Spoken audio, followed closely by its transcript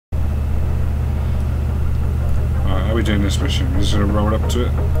How are we doing this mission? Is there a roll up to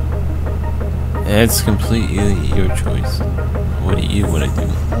it? It's completely your choice. What do you want to do?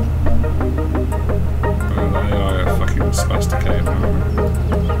 Well, they are fucking spasticated now.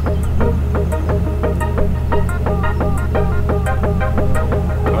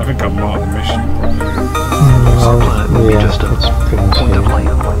 I think I marked the mission yeah, it's pretty much point of light.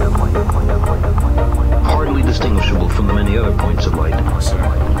 Hardly distinguishable from the many other points of light. So,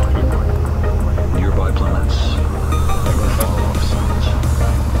 Nearby planets.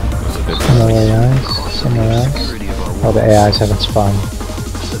 No AIs, somewhere else. Oh, the AIs haven't spawned.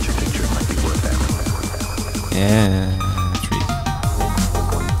 Such a picture might be worth having. Yeah, trees.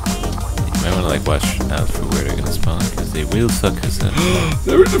 You might want to like watch out for where they're gonna spawn, because they will suck us in.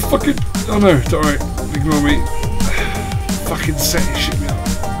 there is a fucking... Oh no, don't worry. Ignore me. Fucking set your shit me up.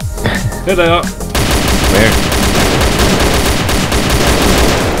 Here they are. Where?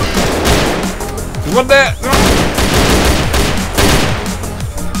 There's one there.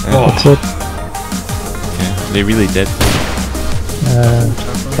 Oh. That's it. Okay. They're really dead.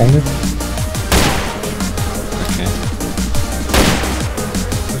 Bandit. Okay.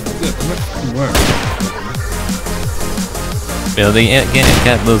 Well, they again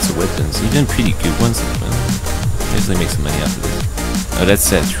got loads of weapons, even pretty good ones. Usually make some money out of this. Oh, that's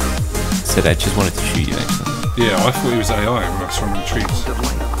Set. Said I just wanted to shoot you actually. Yeah, I thought he was AI when I saw him in the trees.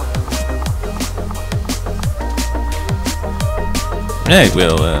 Right,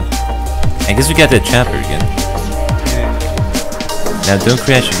 well, I guess we got that chopper again. Now don't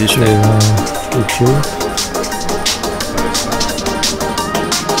crash your dish there.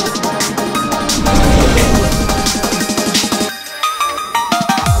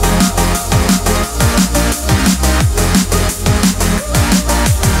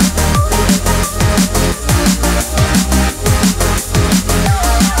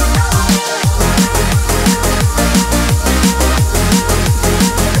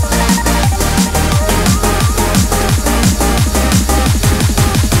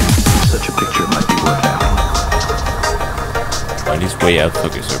 Way out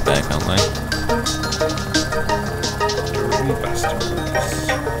focus are back online.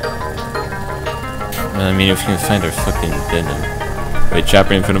 Well, I mean, if you can find our fucking venom. Wait,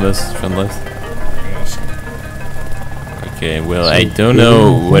 chopper in front of us from left. Okay, well, I don't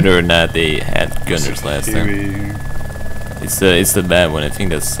know whether or not they had gunners last time. It's the bad one. I think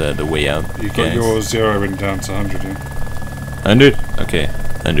that's the way out. You got your 0 written down to 100. Yeah? 100? Okay,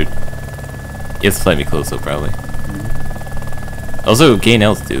 100. You have to fly me close though, probably. Also, gain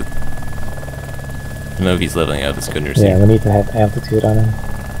altitude. I don't know if he's leveling out his gunners. Yeah, we need to have altitude on him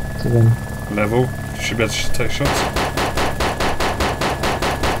to win. Level. Should be able to take shots.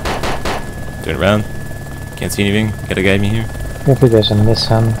 Turn around. Can't see anything. Gotta guide me here. I think there's a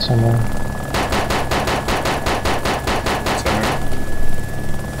Nissan somewhere.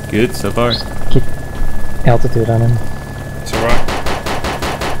 Good so far. Just keep altitude on him. It's alright.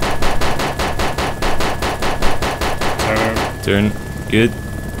 Turn. Good.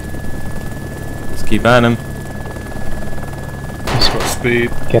 Let's keep on him. He's got speed.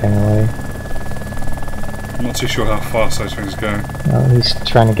 Getting away. I'm not too sure how fast those things go. No, he's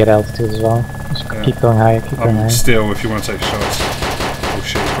trying to get altitude as well. Just keep going higher, keep going higher. Still, if you want to take shots. Oh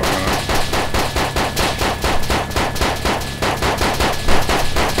shit, he's got me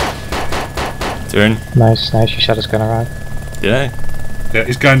out. Turn. Nice, you shot his gunner out. Did I? Yeah,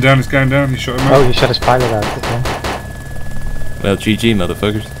 he's going down, you shot him out. Oh, you shot his pilot out, okay. Well, GG,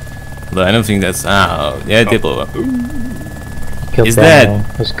 motherfuckers. Although I don't think that's... Oh, yeah, it did blow up. Killed is Daniel.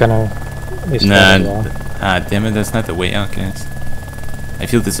 that... His gunner is nah, well. Damn it, that's not the way out, guys. I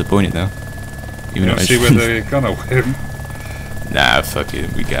feel disappointed now. Even though see where the gunner went. Nah, fuck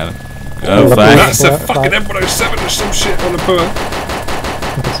it, we got him. Oh, fine. That's a fucking M107 or some shit on the poor.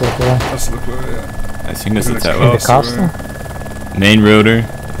 That's the poor, yeah. I think that's the tower. Main rotor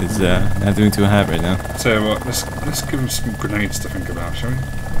is not doing too hot right now. Tell you what, let's give him some grenades to think about, shall we?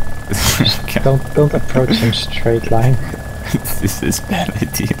 don't approach him straight line. This is a bad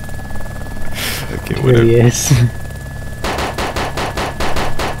idea. Okay, It whatever. really is. You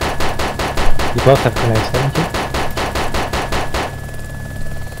both have grenades, haven't you?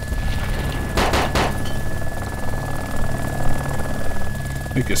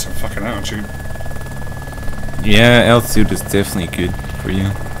 You get some fucking altitude. Yeah, altitude is definitely good for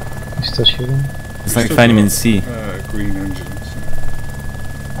you. You still shooting? It's like vitamin C. Green engines.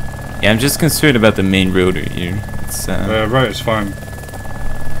 Yeah, I'm just concerned about the main rotor here. It's rotor's fine.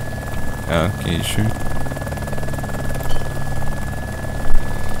 Okay, sure.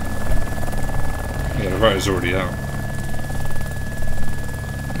 Yeah, the rotor's already out.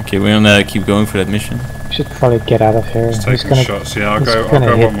 Okay, we're gonna keep going for that mission. You should probably get out of here. Just He's taking gonna, shots. Yeah, I'll he's go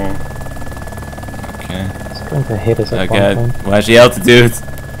gonna hit. one more. Okay. He's going to hit us Oh at one god, point. watch the altitude.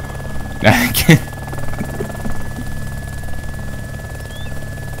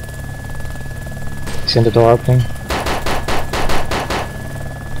 He's in the door opening.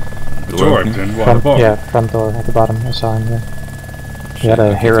 Door opening, what, at the Front, bottom? yeah, front door at the bottom. I saw him there. He had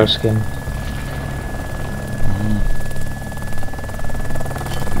a hero skin.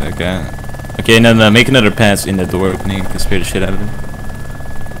 Okay. Okay, no, make another pass in the door opening. You can spare the shit out of it.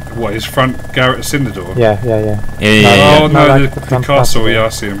 What, his front Garrett's in the door? Yeah. Yeah. Oh No, no, like the the front castle, door. yeah, I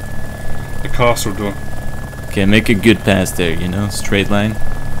see him. The castle door. Okay, make a good pass there, you know, straight line.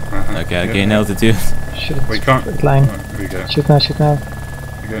 Okay, yeah. gain altitude. Shoot. We can't. Straight line. Right, here we go. Shoot now, shoot now.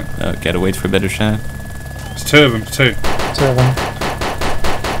 Okay. Gotta wait for a better shot. It's two of them, two. 2 of them.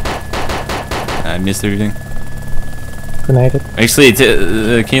 I missed everything. Grenaded. Actually,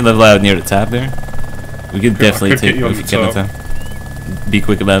 can you level out near the top there? We could definitely could get take you on if you the get on top. top. Be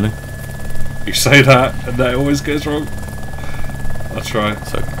quick about it. You say that, and that always goes wrong. I'll try.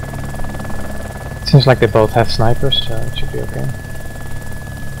 So, Seems like they both have snipers, so it should be okay.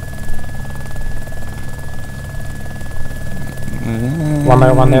 One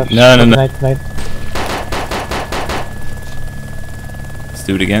there. No. Grenade. Let's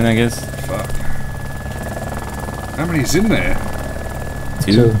do it again, I guess. Fuck. How many's in there?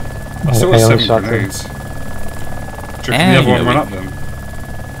 Two. I still I got only 7 shot 2. grenades. Do you reckon Ah, the other you one know, run up then?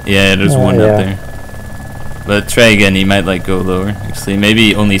 Yeah, there's one yeah. up there. But try again, he might like go lower. Actually,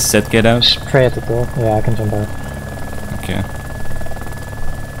 maybe only Set get out. Spray at the door. Yeah, I can jump out. Okay.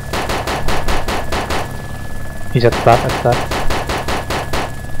 He's at the top,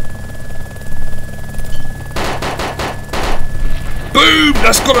 Boom!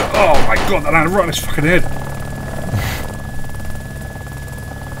 That's got it! Oh my god, that landed right on his fucking head.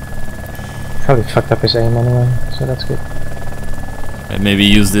 Probably fucked up his aim anyway, so that's good. And maybe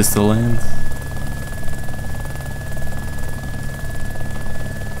use this to land.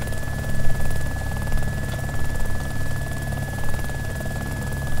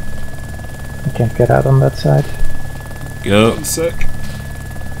 I can't get out on that side. Go. 1 sec.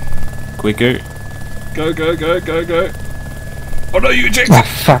 Quicker. Go. Oh no, you ejected! Ah,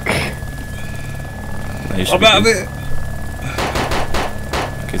 fuck. Now you should I'm be out of good. it!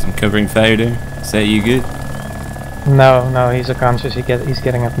 Okay, some covering fire there. Is that you good? No, he's unconscious. He's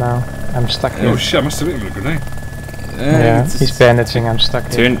getting up now. I'm stuck here. Oh shit, I must have hit him with a grenade. Yeah, he's bandaging. I'm stuck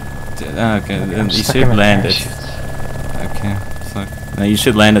here. Turn. Okay, I'm then you stuck should in a land it. parachute. Okay, fuck. No, you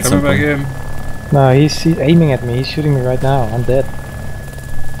should land at some Coming back point. in. No, he's aiming at me. He's shooting me right now. I'm dead.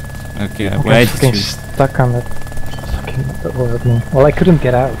 Okay, I'm why did fucking you? stuck on that fucking door opening. Well, I couldn't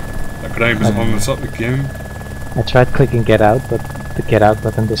get out. That grenade was on the top again. I tried clicking get out, but the get out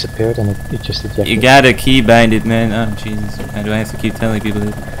button disappeared and it just ejected. You gotta keybind it, man. Oh Jesus! Why do I have to keep telling people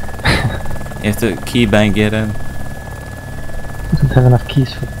that? You have to keybind get out. I don't have enough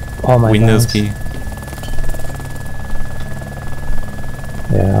keys for all my Windows bands. key.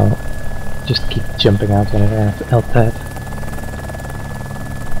 Yeah, I'll just keep jumping out whenever I have L-pad.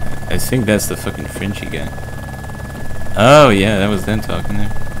 I think that's the fucking Frenchy guy. Oh yeah, that was them talking there.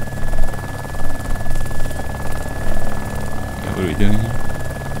 What are we doing here?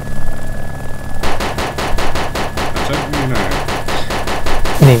 I don't really know.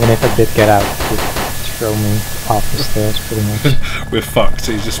 And even if I did get out, it would throw me off the stairs pretty much. We're fucked,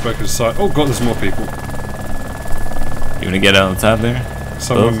 he's just spoken to side. Oh god, there's more people. You wanna get out on top there?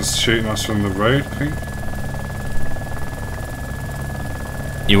 Someone's shooting us from the road, I think.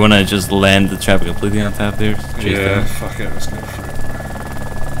 You wanna just land the trap completely on top there? Chase Yeah, down? fuck it, let's go for it.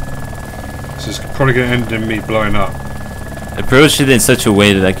 This is probably going to end in me blowing up. Approach it in such a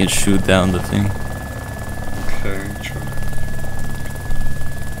way that I can shoot down the thing. Okay, try.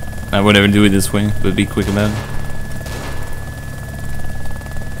 I would never do it this way, but be quick about it.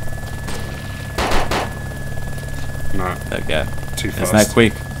 No, Okay. too That's fast. not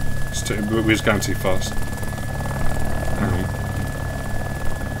quick. We're just going too fast.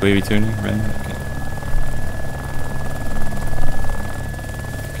 Way returning, right? Okay.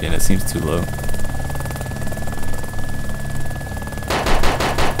 Okay, that seems too low.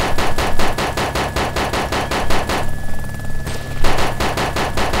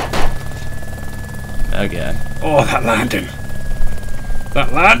 Okay. Oh, that landing!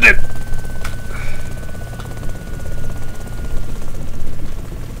 That landing!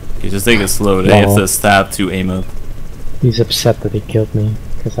 You just take it slow. They have to stop to aim up. He's upset that he killed me,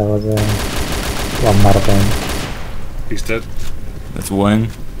 because I was well, not a band. He's dead. That's one.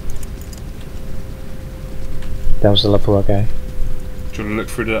 That was the Lapua guy. Do you want to look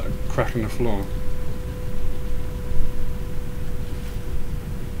through that crack in the floor?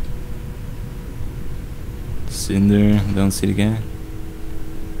 in there. Don't see the guy.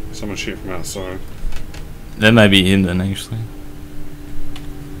 Someone shooting from outside. That might be him then, actually.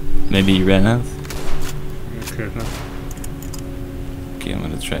 Maybe he ran out. Okay, no. Okay, I'm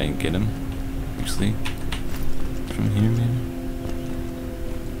gonna try and get him. Actually, from here maybe.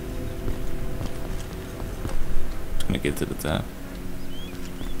 Just gonna get to the top.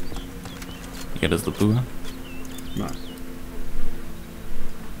 You got his Lapua? No.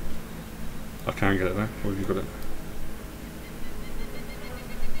 I can get it there. Or have you got it?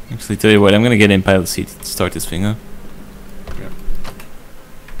 Actually, tell you what, I'm gonna get in pilot seat to start this thing up. Yeah.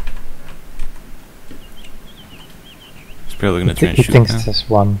 He's probably gonna try and He shoot thinks now. it's just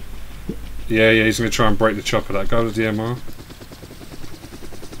one. Yeah, he's going to try and break the chopper. That guy with the DMR.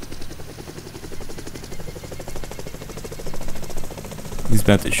 He's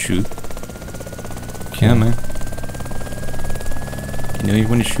about to shoot. Yeah, man. You know you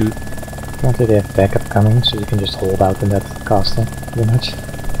wanna shoot. Apparently they have backup coming, so you can just hold out in that castle, pretty much.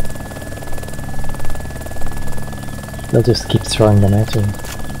 They'll just keep throwing them at you.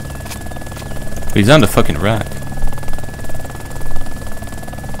 But he's on the fucking rock.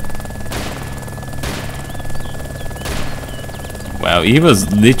 Wow, he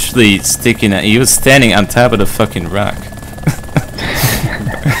was literally sticking at, he was standing on top of the fucking rock.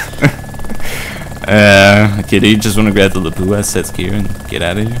 Okay, do you just want to grab the Lapua, set gear, and get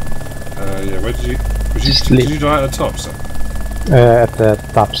out of here? Yeah, where did you... Just Did you die at the top, so? At the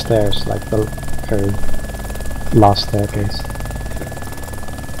top stairs, like the very last staircase.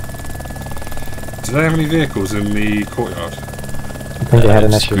 Do they have any vehicles in the courtyard? I think they had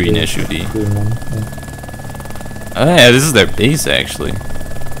an just SUV. green SUV. Green one, yeah. Oh yeah, this is their base actually.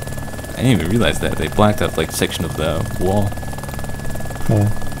 I didn't even realize that. They blacked out like a section of the wall. Yeah.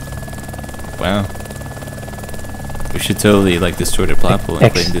 Wow. We should totally like destroy their platform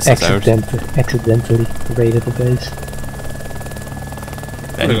and claim this as ours. Accidentally raided the base.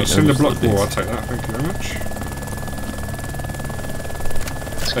 I didn't even Cinder notice block the base. wall, I'll take that, thank you very much.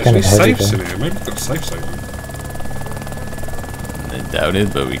 It's There's kind any of heavy safes though. in here, maybe we've got safes open. I doubt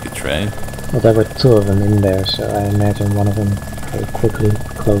it, but we could try. Well, there were two of them in there, so I imagine one of them very quickly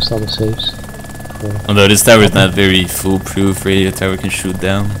closed all the safes. Although this tower is not very foolproof, radio tower can shoot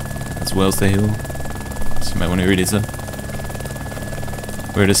down as well as the hill. So you might want to read this up.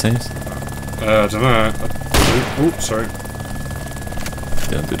 Where are the safes? I don't know. Oh, sorry.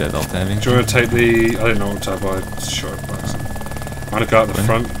 Don't do that all tabbing. Do you want to take the... I didn't know what tab I shot it by accident. I'm going to go out the Where?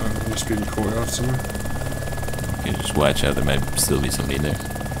 front. It must be in the courtyard somewhere. Okay, just watch out, there might still be somebody there.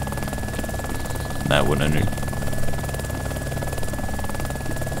 Not 100.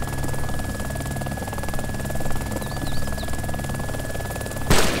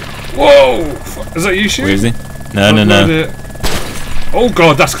 Whoa! Is that you shooting? Where is he? No, no, I've no. landed it. Oh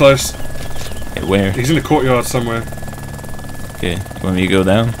god, that's close. Okay, where? He's in the courtyard somewhere. Okay, you want me to go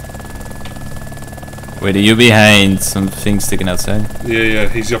down? Wait, are you behind something sticking outside? Yeah,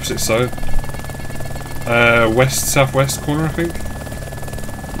 he's the opposite side. West, southwest corner, I think.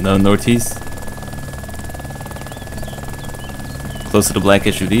 No, northeast? Close to the black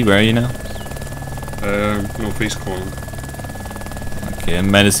SUV, where are you now? Northeast corner. Okay, I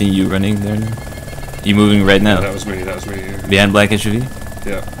might have seen you running there now. You moving right now? Yeah, that was me, yeah. Behind black SUV?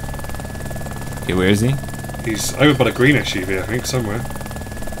 Yeah. Okay, where is he? He's over by the green SUV, I think, somewhere.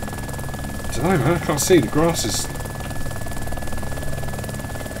 I don't know, man, I can't see. The grass is...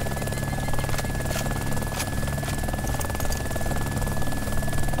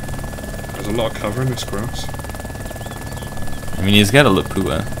 There's a lot of cover in this grass. I mean, he's got a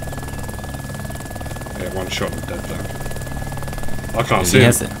Lapua. Yeah, one shot and dead though. I can't He see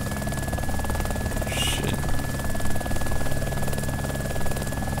has him. it. Shit.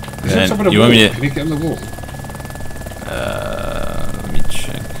 He's Then on top of the you wall. want me to- Can you get on the wall? Let me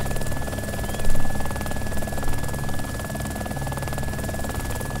check.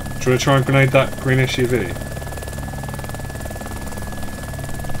 Do you want to try and grenade that green SUV?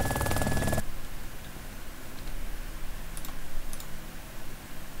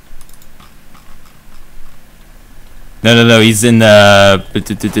 No, he's in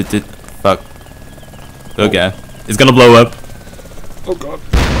fuck. Okay. It's gonna blow up. Oh god.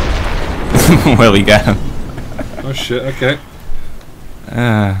 Well, we got him. Oh shit, okay.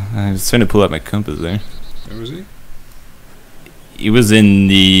 I was trying to pull out my compass there. Where was he? He was in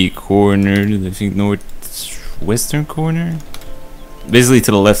the corner, I think northwestern corner? Basically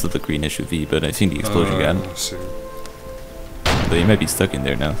to the left of the green SUV, but I think the explosion got him. I see. But he might be stuck in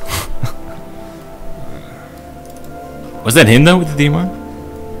there now. Was that him though with the DMR?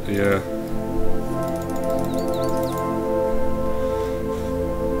 Yeah.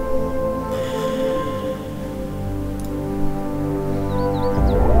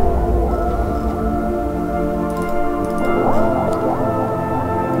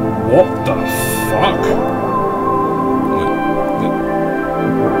 What the fuck?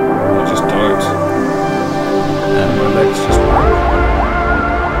 I just died. My legs just broke.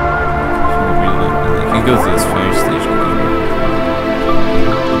 I can go to this fire station.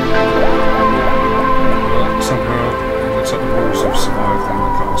 Well, somehow, it looks like the walls have survived in the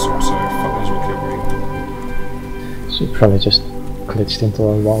castle, so fuck knows what killed me. So you probably just glitched into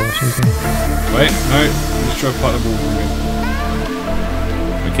a wall or something. Wait, no, let's try to part the wall again.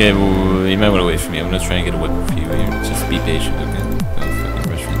 Okay, well, you might want to wait for me. I'm gonna try and get a weapon for you here. Just be patient, okay? Don't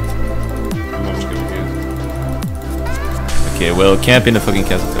fucking rush it. I'm not going again. Okay, well, camp in the fucking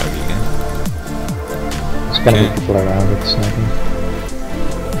castle tower again. There's gonna be people around it, sniping.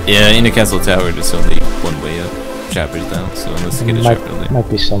 Yeah, in the castle tower, there's only one way up. Chopper's down, so unless you get a chopper there. Might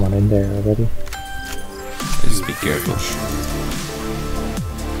be someone in there already. Just be careful.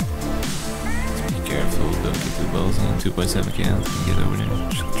 Careful, don't get too balls on 2.7 cal and get over there.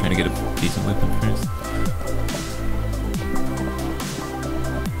 Just trying to get a decent weapon first.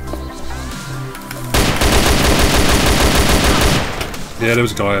 Yeah, there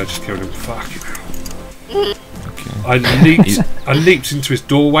was a guy, I just killed him. Fuck it. Okay. I leaped into his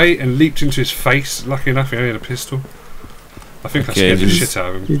doorway and leaped into his face. Lucky enough, he only had a pistol. I think I scared the shit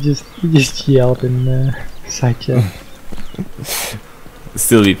out of him. You just yelled in side chat.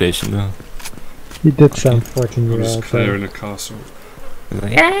 Still be patient though. You did sound 14-year-old. I'm just clearing the castle.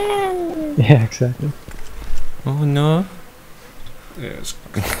 Like, yeah, exactly. oh no. Yeah, it's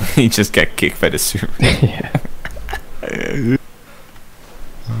He just got kicked by the super. Yeah. It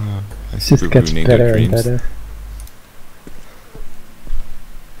Just gets better and better.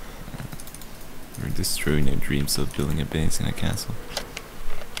 We're destroying their dreams of building a base in a castle.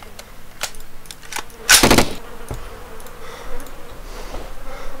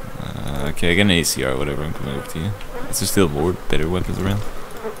 Okay, I got an ACR or whatever, I'm coming over to you. Is there still more better weapons around?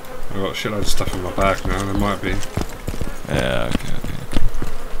 I've got a shitload of stuff in my bag now, there might be. Okay.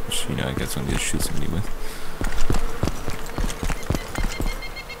 Which, you know, I got something to shoot somebody with.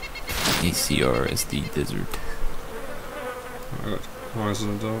 ACR SD Desert. I got Rise of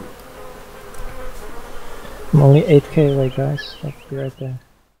the Dark. I'm only 8k away, guys. I'll be right there.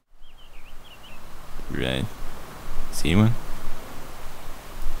 Right. See one?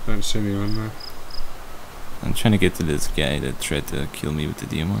 Don't see anyone there. I'm trying to get to this guy that tried to kill me with the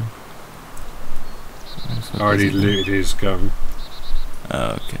DMR. I already looted his gun.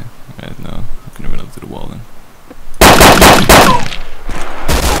 Oh, okay. Right, no. I'm gonna run up to the wall then.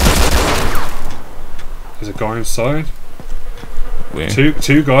 There's a guy inside. Where?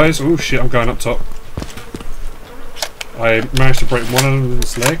 Two guys. Oh shit, I'm going up top. I managed to break one of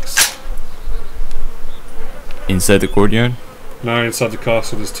his legs. Inside the courtyard? No, inside the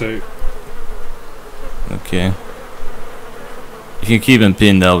castle there's two. Okay. If you keep him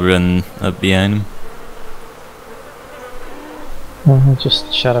pinned, I'll run up behind him. I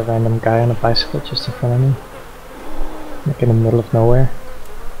just shot a random guy on a bicycle just in front of me. Like in the middle of nowhere.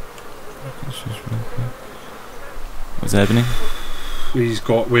 What's happening?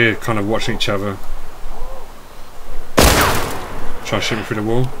 We're kind of watching each other. Try to shoot me through the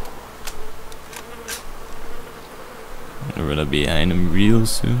wall. I'm gonna run up behind him real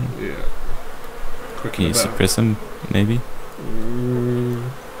soon. Yeah. Quick. Can you suppress him, maybe?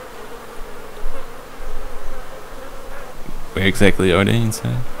 Where exactly are they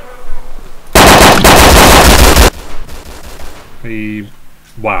inside?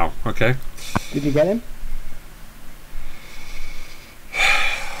 Wow, okay. Did you get him?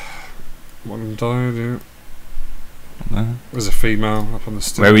 One died, yeah. No. There's a female up on the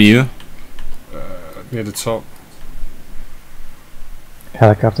stairs. Where were you? Near the top.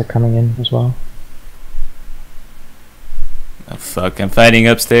 Helicopter coming in as well. Oh fuck, I'm fighting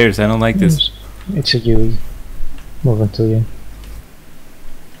upstairs, I don't like this. It's a huey. Moving to you.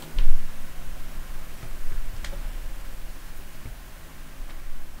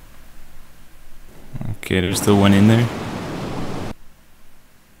 Okay, there's still one in there.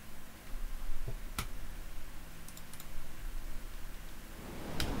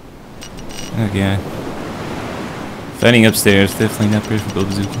 Okay. Fighting upstairs, definitely not great for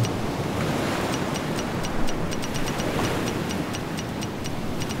bazooka.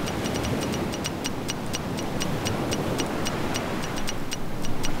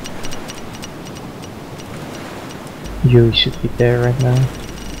 You should be there right now.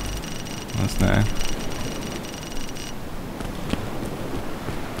 What's that?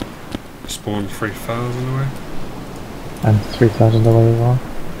 Spawn 3,000 away. And 3,000 away as well.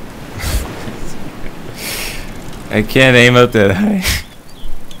 I can't aim up that high.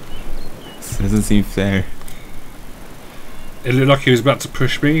 This doesn't seem fair. It looked like he was about to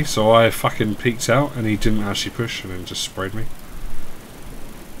push me, so I fucking peeked out, and he didn't actually push, and then just sprayed me.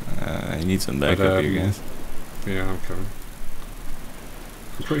 I need some backup here, guys. Yeah, I'm coming.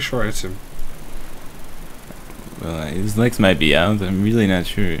 I'm pretty sure I hit him. Well, his legs might be out. I'm really not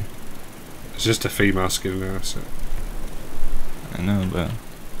sure. It's just a female skin now, so. I know, but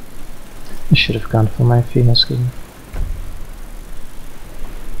I should have gone for my female skin.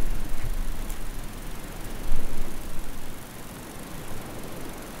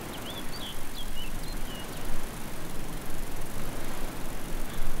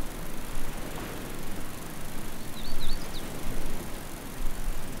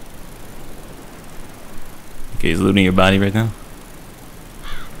 okay, he's looting your body right now.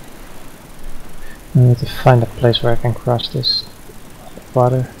 I need to find a place where I can cross this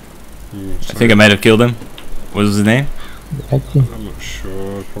water. I think I might have killed him. What was his name? I'm not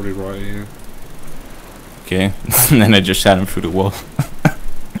sure. Probably right here. Okay, and then I just shot him through the wall.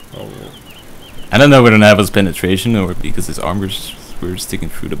 Oh. I don't know whether or not it was penetration or because his armors were sticking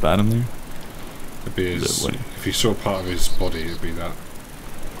through the bottom there. It'd be his, if you saw part of his body, it'd be that.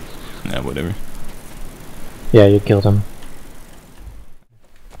 Nah, whatever. Yeah, you killed him.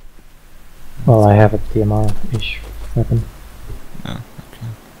 Well, I have a DMR-ish weapon. Oh, okay.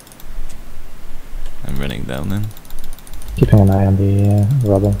 I'm running down then. Keeping an eye on the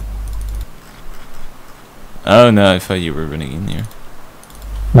rubble. Oh no, I thought you were running in here.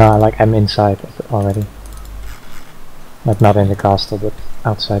 No, like I'm inside of it already. Like not in the castle, but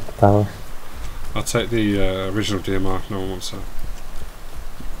outside the tower. I'll take the original DMR if no one wants that.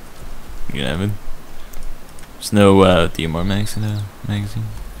 You can have it. There's no DMR mags in the magazine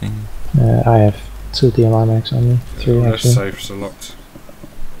thing. I have 2 DMR mags on me. 3 Their actually. safes are locked.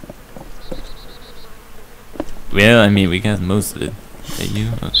 Well, I mean, we got most of it. That you?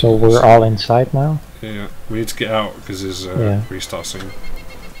 Okay. So we're all inside now? Yeah, we need to get out because there's restart soon.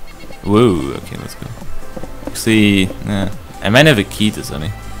 Whoa, okay, let's go. Actually, nah, I might have a key to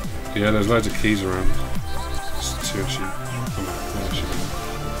something. Yeah, there's loads of keys around. Just 2 actually. Oh, no, 1 actually.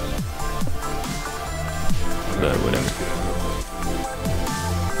 But whatever.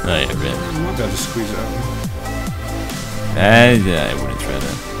 Oh yeah, right. You might be able to squeeze it out. Yeah, I wouldn't try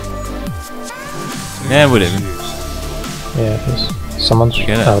that. Yeah, whatever. Yeah, it is. Someone's... Get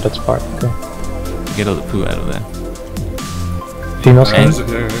it. Oh, that's part, okay. Get all the poo out of there. Female Oh, skin? is it?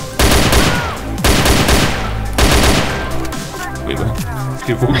 Yeah, yeah. Wait, what? He walked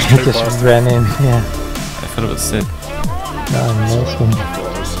He Oh, straight just past ran in, yeah. I thought it was sick. No, amazing.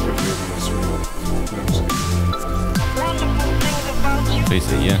 Face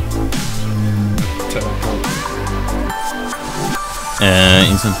it, yeah. Technical.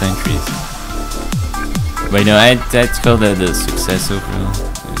 Instant pantries. Wait, no, I'd call that the success overall.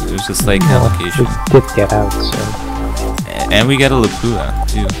 It was just like Well, allocation. we did get out, so... And we got a Lapua,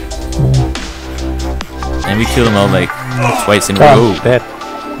 too. Yeah. And we killed them all like twice in a Oh, row. dead.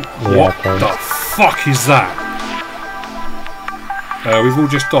 Yeah, What okay. the fuck is that? We've all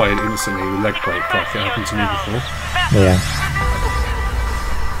just died instantly with leg break like it happened to me before. Yeah.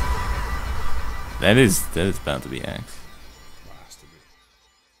 That is bound to be axe.